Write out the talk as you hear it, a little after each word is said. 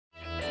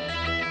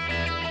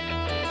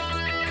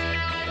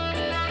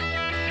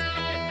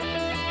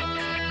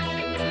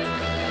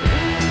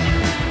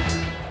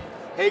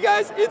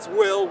guys, it's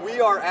Will.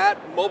 We are at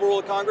Mobile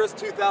World Congress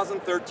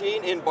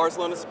 2013 in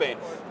Barcelona, Spain.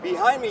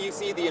 Behind me you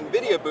see the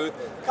NVIDIA booth.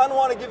 Kind of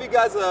want to give you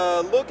guys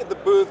a look at the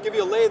booth, give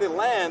you a lay of the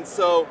land,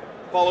 so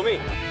follow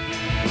me.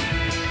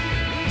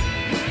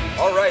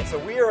 Alright, so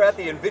we are at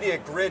the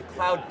NVIDIA Grid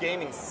Cloud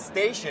Gaming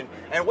Station,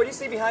 and what you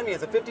see behind me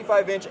is a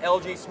 55-inch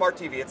LG Smart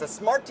TV. It's a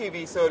smart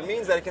TV, so it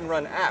means that it can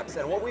run apps,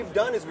 and what we've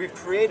done is we've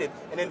created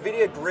an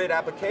NVIDIA Grid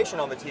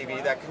application on the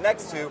TV that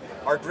connects to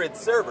our Grid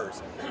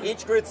servers.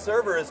 Each Grid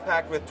server is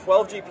packed with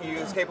 12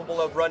 GPUs capable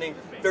of running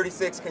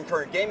 36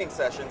 concurrent gaming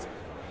sessions,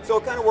 so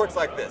it kind of works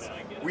like this.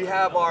 We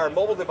have our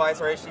mobile device,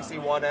 our HTC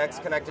One X,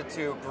 connected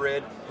to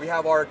Grid. We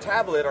have our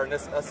tablet, our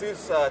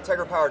Asus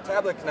Tegra powered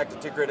tablet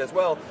connected to Grid as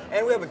well.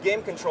 And we have a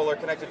game controller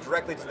connected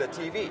directly to the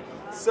TV.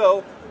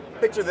 So,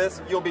 picture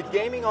this, you'll be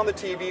gaming on the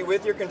TV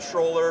with your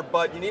controller,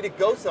 but you need to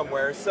go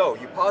somewhere. So,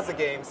 you pause the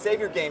game, save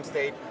your game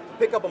state,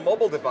 pick up a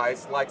mobile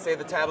device, like say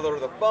the tablet or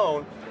the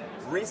phone,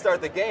 restart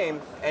the game,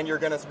 and you're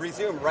going to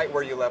resume right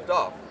where you left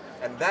off.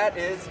 And that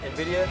is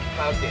NVIDIA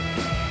Cloud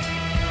Gaming.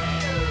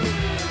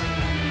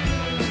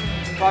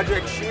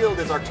 Project Shield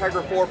is our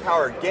Tegra 4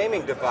 powered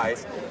gaming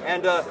device,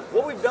 and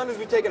what we've done is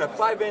we've taken a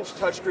 5-inch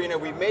touchscreen and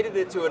we've made it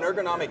into an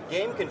ergonomic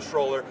game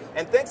controller,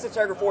 and thanks to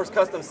Tegra 4's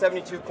custom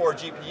 72-core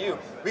GPU,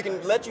 we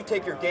can let you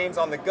take your games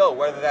on the go,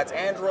 whether that's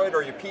Android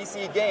or your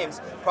PC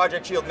games.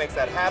 Project Shield makes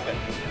that happen.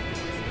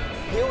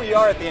 Here we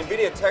are at the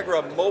NVIDIA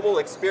Tegra Mobile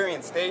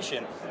Experience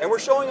Station, and we're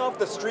showing off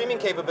the streaming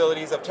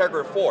capabilities of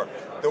Tegra 4.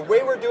 The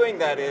way we're doing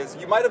that is,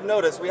 you might have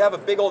noticed, we have a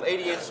big old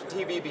 80-inch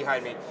TV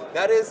behind me.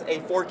 That is a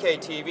 4K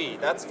TV.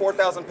 That's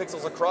 4,000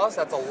 pixels across.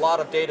 That's a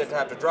lot of data to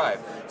have to drive.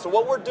 So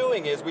what we're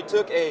doing is we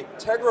took a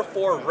Tegra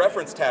 4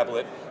 reference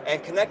tablet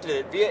and connected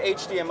it via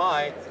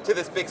HDMI to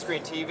this big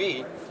screen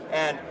TV,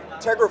 and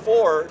Tegra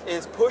 4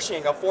 is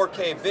pushing a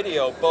 4K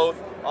video both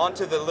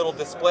onto the little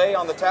display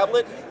on the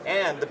tablet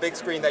and the big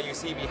screen that you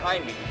see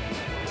behind me.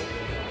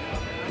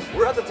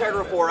 We're at the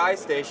Tegra 4i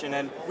station,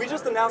 and we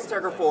just announced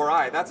Tegra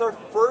 4i. That's our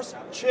first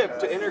chip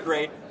to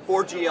integrate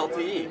 4G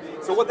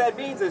LTE. So what that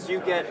means is you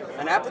get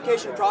an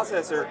application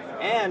processor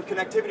and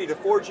connectivity to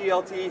 4G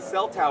LTE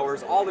cell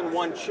towers all in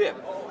one chip.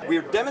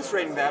 We're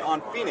demonstrating that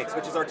on Phoenix,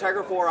 which is our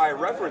Tegra 4i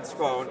reference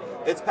phone.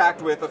 It's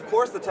packed with, of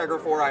course, the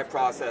Tegra 4i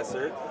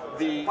processor,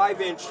 the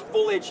 5-inch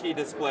full HD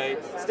display,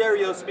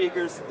 stereo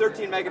speakers,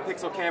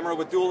 13-megapixel camera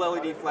with dual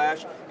LED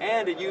flash,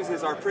 and it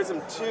uses our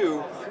Prism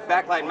 2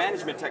 backlight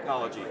management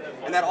technology.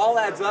 And that all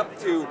adds up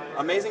to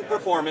amazing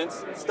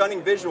performance,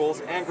 stunning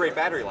visuals, and great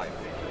battery life.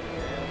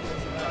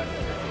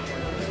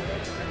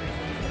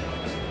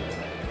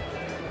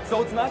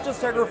 So it's not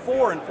just Tegra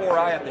 4 and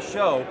 4i at the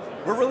show.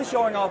 We're really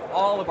showing off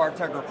all of our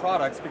Tegra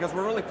products because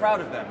we're really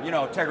proud of them. You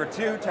know, Tegra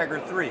 2,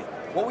 Tegra 3.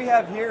 What we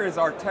have here is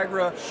our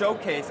Tegra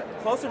showcase.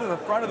 Closer to the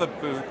front of the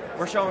booth,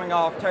 we're showing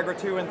off Tegra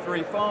 2 and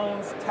 3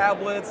 phones,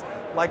 tablets,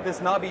 like this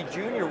Nabi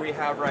Junior we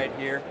have right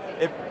here.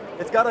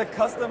 It's got a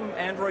custom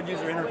Android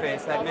user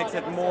interface that makes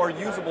it more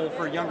usable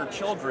for younger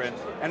children,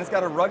 and it's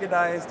got a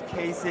ruggedized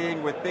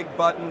casing with big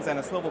buttons and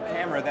a swivel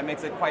camera that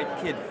makes it quite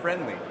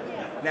kid-friendly.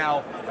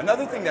 Now,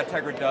 another thing that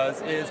Tegra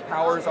does is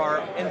powers our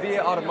NVIDIA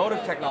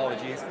automotive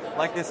technologies,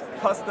 like this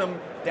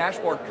custom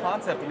dashboard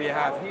concept we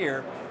have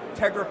here.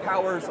 Tegra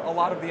powers a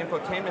lot of the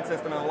infotainment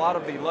system and a lot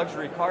of the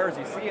luxury cars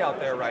you see out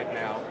there right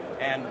now,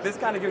 and this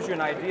kind of gives you an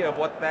idea of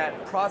what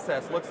that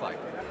process looks like.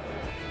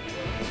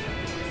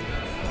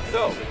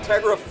 So,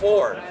 Tegra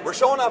 4. We're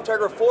showing off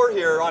Tegra 4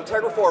 here on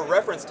Tegra 4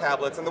 reference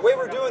tablets, and the way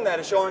we're doing that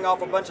is showing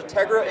off a bunch of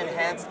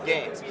Tegra-enhanced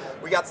games.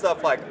 We got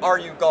stuff like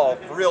RU Golf,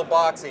 Real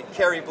Boxing,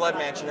 Carry Blood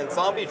Mansion, and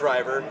Zombie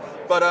Driver,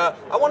 but I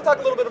want to talk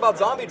a little bit about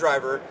Zombie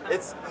Driver.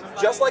 It's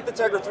just like the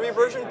Tegra 3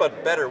 version,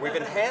 but better. We've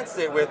enhanced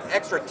it with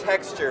extra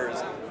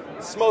textures,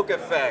 smoke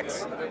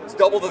effects, it's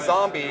double the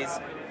zombies,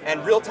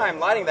 and real-time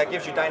lighting that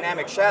gives you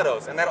dynamic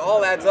shadows, and that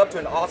all adds up to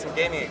an awesome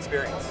gaming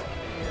experience.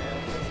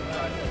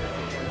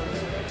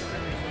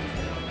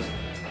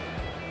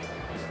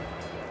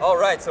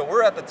 Alright, so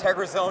we're at the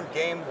Tegra Zone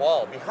game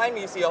wall. Behind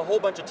me you see a whole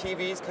bunch of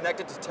TVs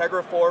connected to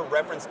Tegra 4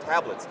 reference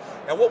tablets.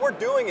 And what we're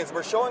doing is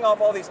we're showing off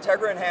all these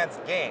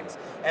Tegra-enhanced games.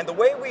 And the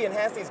way we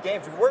enhance these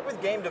games, we work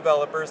with game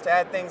developers to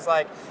add things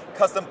like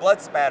custom blood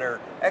spatter,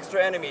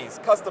 extra enemies,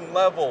 custom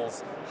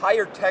levels,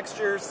 higher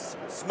textures,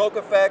 smoke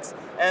effects,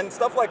 and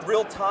stuff like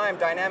real-time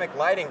dynamic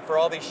lighting for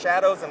all these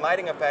shadows and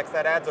lighting effects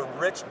that adds a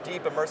rich,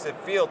 deep, immersive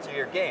feel to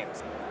your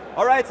games.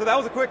 Alright, so that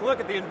was a quick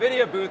look at the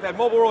NVIDIA booth at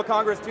Mobile World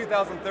Congress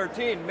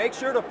 2013. Make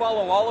sure to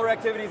follow all our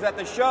activities at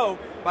the show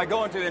by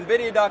going to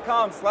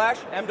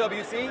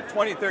nvidia.com/MWC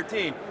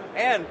 2013.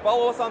 And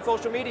follow us on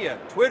social media,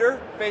 Twitter,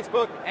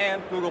 Facebook,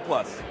 and Google+.